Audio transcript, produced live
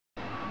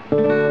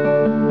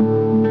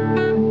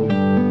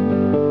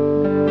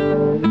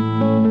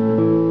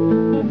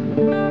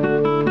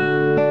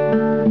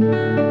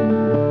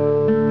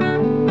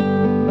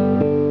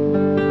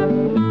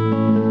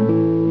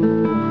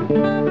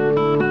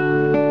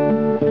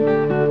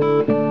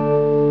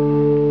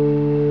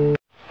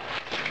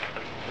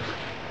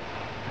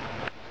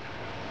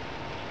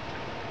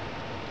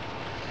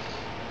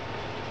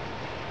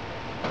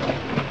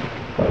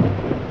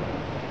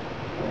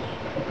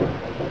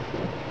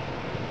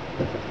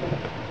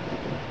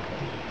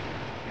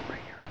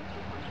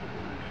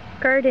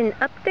Garden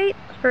update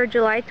for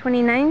July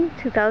 29,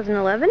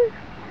 2011.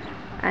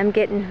 I'm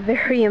getting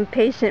very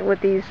impatient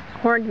with these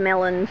horned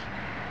melons.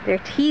 They're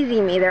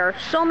teasing me. There are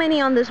so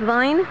many on this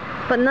vine,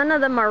 but none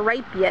of them are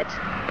ripe yet.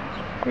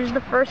 Here's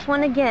the first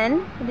one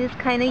again. It is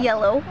kind of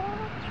yellow.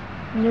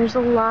 And there's a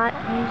lot.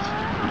 There's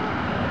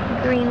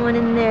a green one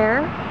in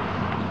there.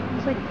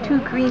 There's like 2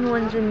 green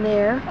ones in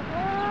there.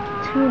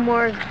 2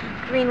 more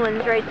green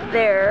ones right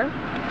there.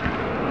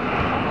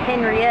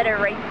 Henrietta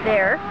right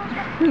there.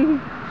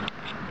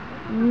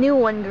 New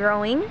one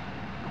growing.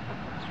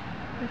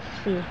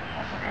 Let's see.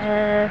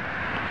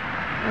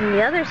 On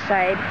the other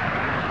side,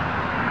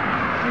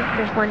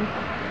 there's one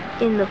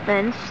in the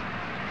fence.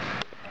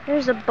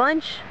 There's a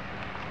bunch.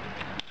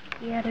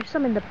 Yeah, there's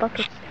some in the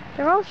buckets.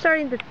 They're all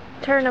starting to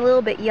turn a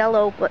little bit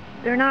yellow, but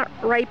they're not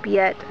ripe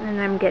yet.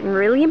 And I'm getting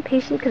really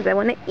impatient because I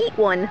want to eat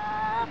one.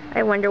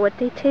 I wonder what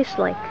they taste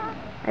like.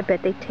 I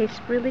bet they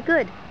taste really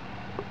good.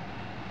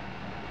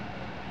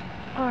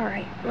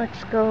 Alright,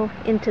 let's go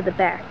into the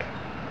back.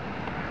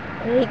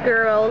 Hey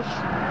girls.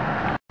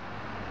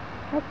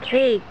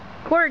 Okay,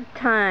 gourd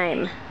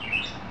time.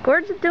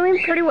 Gourds are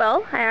doing pretty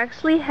well. I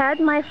actually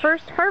had my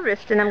first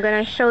harvest, and I'm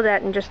going to show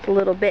that in just a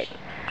little bit.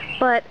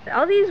 But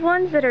all these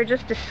ones that are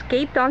just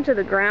escaped onto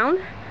the ground,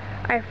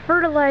 I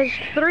fertilized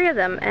 3 of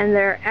them, and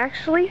they're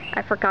actually,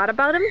 I forgot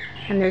about them,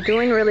 and they're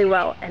doing really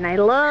well. And I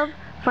love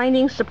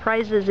finding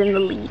surprises in the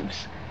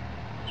leaves.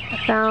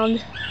 I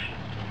found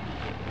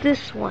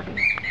this one.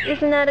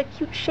 Isn't that a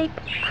cute shape?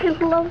 I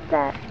love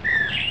that.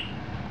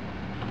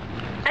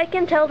 I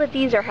can tell that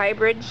these are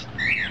hybrids,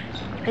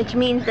 which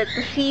means that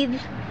the seeds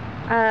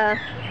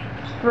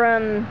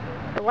from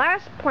the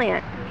last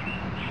plant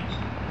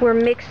were a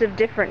mix of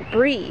different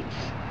breeds.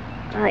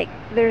 Like,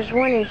 there's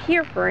one in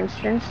here, for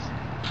instance.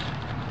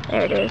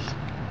 There it is.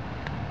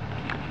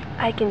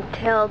 I can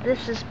tell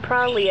this is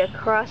probably a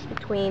cross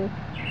between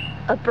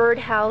a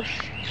birdhouse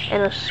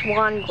and a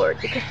swan gourd,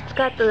 because it's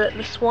got the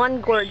swan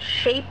gourd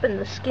shape and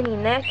the skinny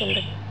neck and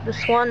the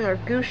swan or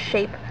goose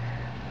shape,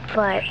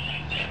 but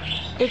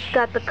it's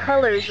got the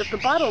colors of the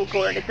bottle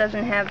gourd. It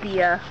doesn't have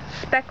the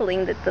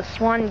speckling that the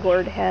swan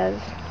gourd has.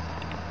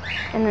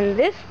 And then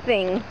this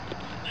thing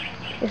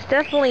is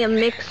definitely a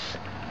mix.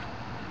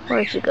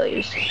 Where'd you go?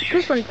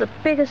 This one's the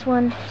biggest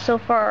one so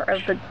far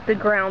of the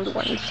ground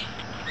ones.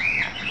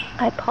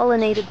 I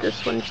pollinated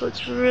this one, so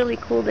it's really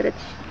cool that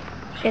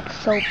it's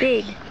so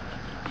big.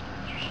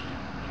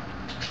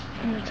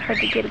 And it's hard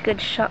to get a good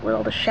shot with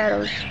all the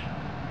shadows.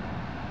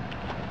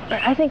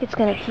 But I think it's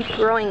going to keep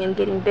growing and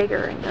getting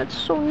bigger, and that's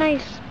so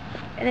nice.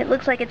 And it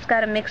looks like it's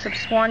got a mix of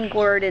swan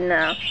gourd and,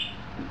 I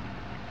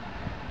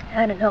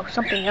don't know,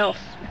 something else.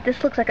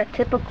 This looks like a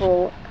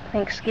typical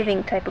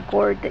Thanksgiving type of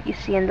gourd that you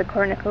see in the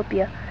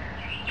cornucopia.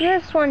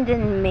 This one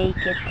didn't make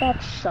it.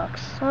 That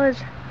sucks. I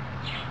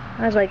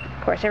was like,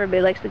 of course,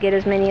 everybody likes to get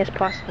as many as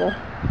possible.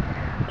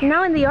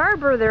 Now in the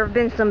arbor, there have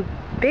been some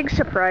big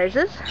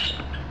surprises.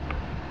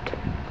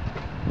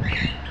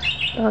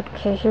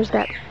 Okay, here's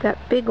that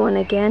big one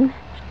again.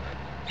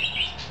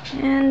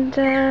 And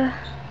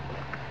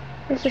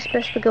it's just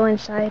best to go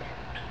inside.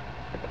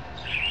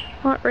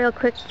 Real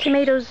quick,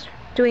 tomatoes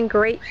doing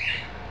great.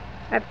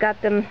 I've got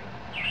them.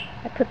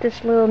 I put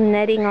this little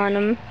netting on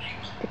them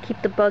to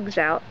keep the bugs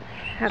out.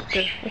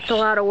 It's a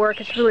lot of work.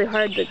 It's really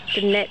hard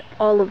to net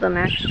all of them,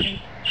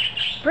 actually.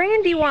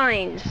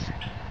 Brandywines.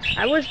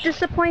 I was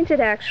disappointed,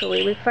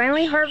 actually. We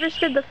finally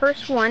harvested the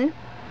first one,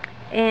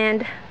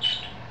 and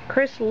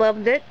Chris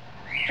loved it.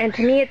 And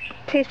to me, it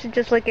tasted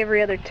just like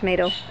every other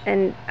tomato.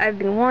 And I've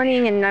been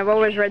wanting, and I've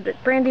always read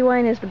that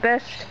Brandywine is the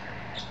best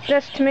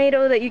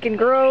tomato that you can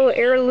grow,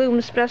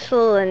 heirloom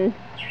special, and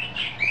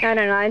I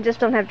don't know, I just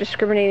don't have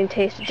discriminating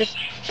taste. It just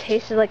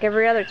tasted like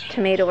every other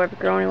tomato I've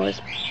grown. It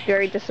was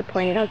very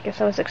disappointing. I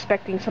guess I was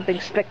expecting something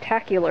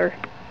spectacular.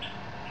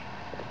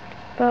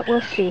 But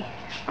we'll see.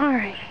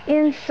 Alright,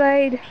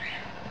 inside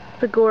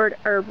the gourd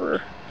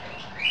arbor.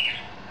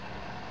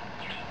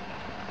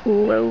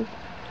 Whoa.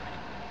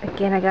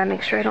 Again, I gotta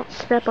make sure I don't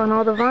step on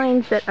all the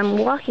vines that I'm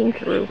walking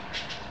through.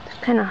 It's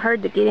kind of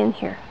hard to get in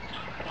here.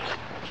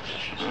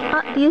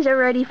 These are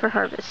ready for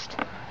harvest.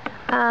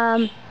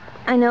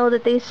 I know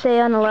that they say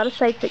on a lot of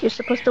sites that you're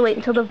supposed to wait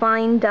until the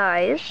vine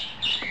dies,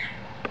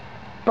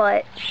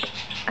 but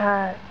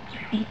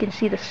you can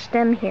see the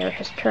stem here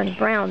has turned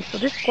brown, so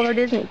this gourd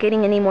isn't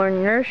getting any more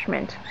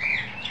nourishment.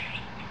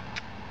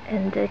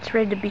 And it's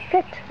ready to be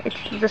picked. It's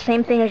the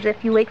same thing as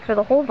if you wait for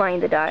the whole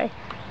vine to die.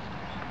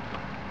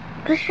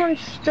 This one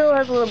still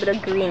has a little bit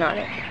of green on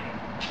it,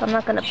 so I'm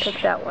not going to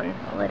pick that one.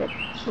 I'll let it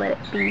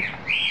be.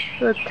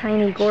 A little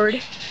tiny gourd.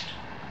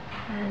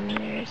 And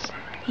there's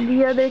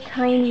the other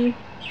tiny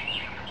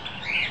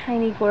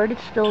gourd.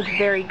 It's still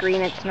very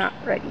green. It's not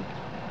ready.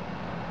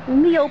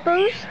 And the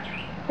opos,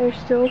 they're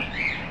still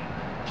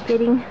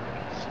getting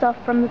stuff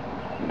from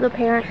the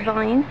parent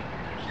vine.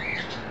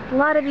 A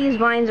lot of these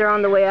vines are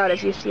on the way out,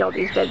 as you see all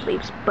these dead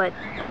leaves. But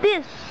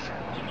this,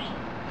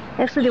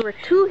 actually there were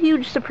 2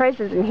 huge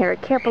surprises in here. I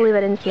can't believe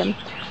I didn't see them.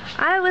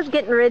 I was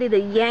getting ready to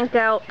yank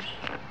out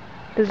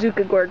the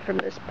zucca gourd from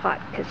this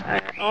pot, because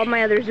all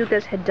my other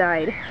zuccas had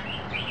died.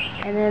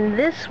 And then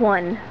this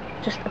one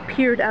just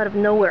appeared out of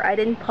nowhere. I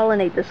didn't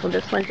pollinate this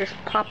one just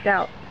popped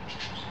out.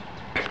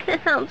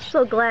 I'm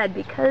so glad,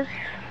 because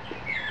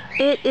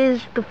it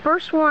is the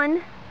first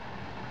one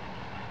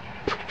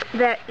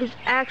that is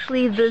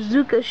actually the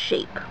zucca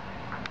shape.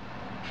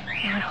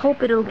 And I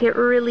hope it'll get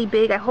really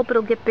big. I hope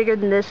it'll get bigger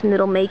than this and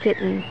it'll make it,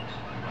 and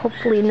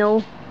hopefully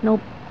no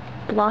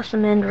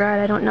blossom end rot.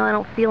 I don't know. I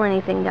don't feel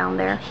anything down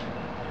there.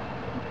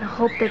 I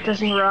hope that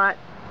doesn't rot.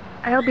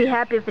 I'll be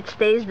happy if it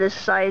stays this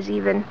size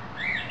even.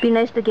 It'd be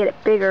nice to get it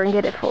bigger and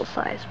get it full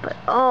size. But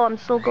oh, I'm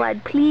so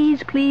glad.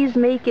 Please, please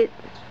make it.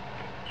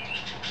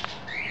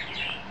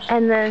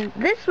 And then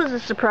this was a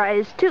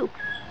surprise too,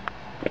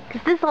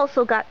 because this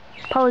also got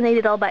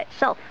pollinated all by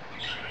itself.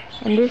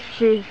 And this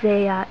is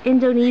a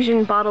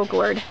Indonesian bottle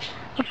gourd.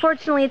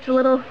 Unfortunately, it's a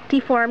little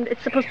deformed.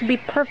 It's supposed to be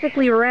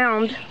perfectly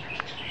round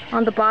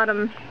on the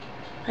bottom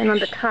and on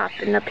the top,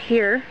 and up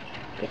here.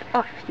 Get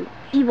off, you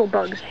evil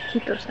bugs. I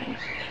hate those things.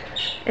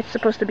 It's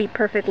supposed to be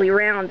perfectly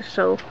round,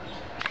 so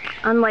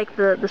unlike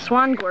the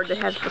swan gourd that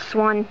has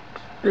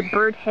the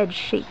bird head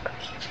shape.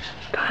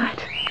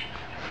 But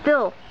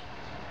still,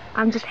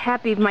 I'm just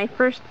happy. My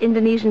first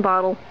Indonesian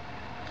bottle.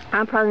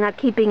 I'm probably not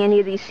keeping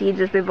any of these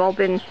seeds, as they've all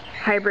been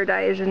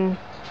hybridized. And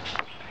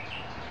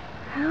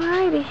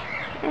alrighty,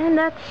 and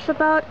that's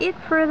about it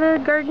for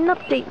the garden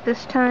update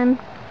this time.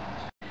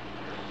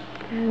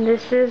 And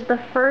this is the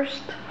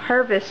first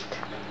harvest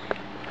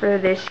for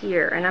this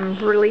year, and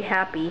I'm really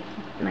happy.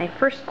 My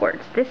first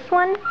gourds. This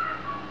one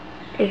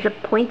is a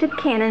pointed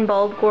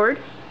cannonball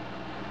gourd.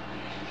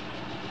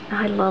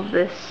 I love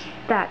this.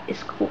 That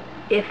is cool.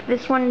 If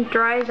this one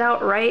dries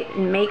out right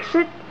and makes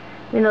it,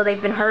 even though they've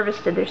been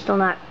harvested, they're still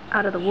not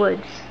out of the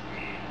woods.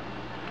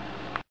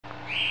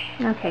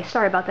 Okay,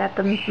 sorry about that.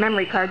 The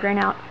memory card ran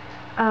out.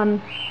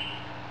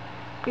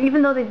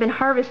 Even though they've been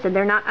harvested,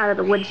 they're not out of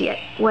the woods yet.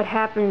 What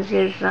happens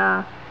is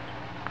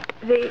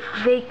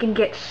they can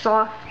get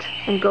soft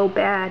and go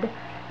bad.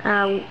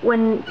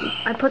 When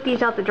I put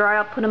these out to dry,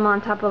 I'll put them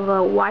on top of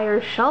a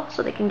wire shelf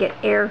so they can get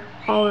air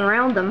all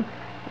around them.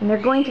 And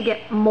they're going to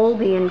get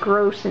moldy and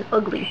gross and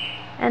ugly.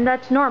 And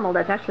that's normal.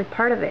 That's actually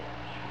part of it.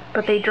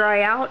 But they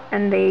dry out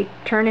and they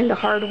turn into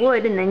hard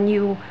wood, and then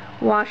you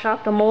wash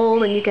off the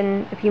mold, and you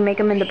can, if you make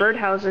them into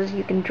birdhouses,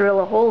 you can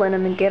drill a hole in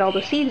them and get all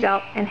the seeds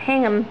out and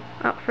hang them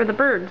out for the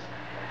birds.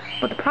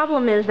 But the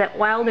problem is that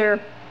while they're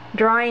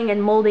drying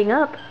and molding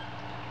up,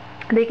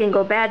 they can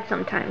go bad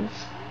sometimes.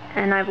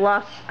 And I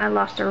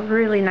lost a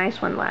really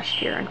nice one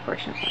last year,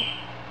 unfortunately.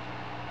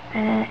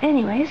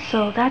 Anyways,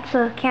 so that's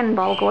a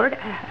cannonball gourd.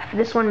 If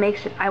this one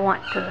makes it, I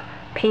want to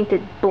paint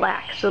it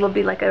black, so it'll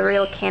be like a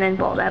real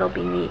cannonball. That'll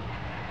be neat.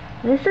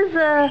 This is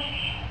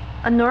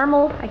a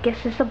normal, I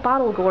guess it's a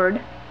bottle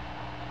gourd.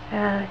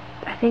 I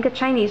think a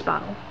Chinese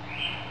bottle.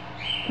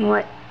 And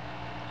what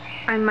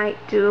I might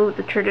do,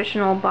 the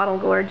traditional bottle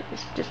gourd,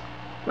 is just,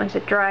 once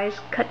it dries,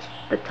 cut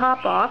the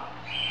top off,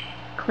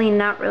 clean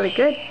it out really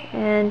good,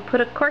 and put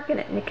a cork in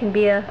it, and it can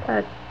be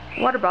a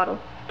water bottle,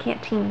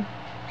 canteen.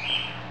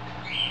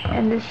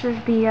 And this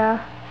is the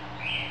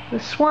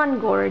swan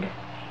gourd.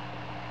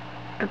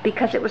 But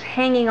because it was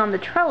hanging on the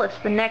trellis,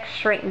 the neck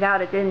straightened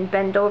out. It didn't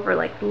bend over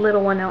like the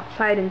little one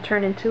outside and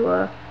turn into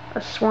a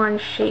swan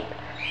shape.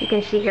 You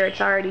can see here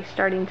it's already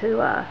starting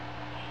to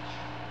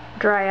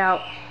dry out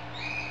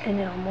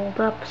and it'll mold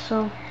up.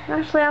 So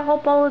actually, I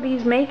hope all of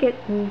these make it.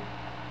 And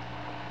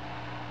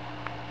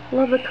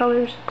love the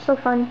colors, so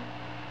fun.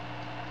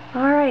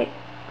 Alright,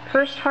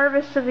 first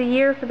harvest of the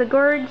year for the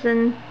gourds,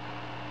 and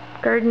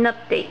garden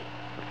update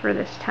for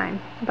this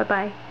time. Bye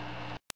bye.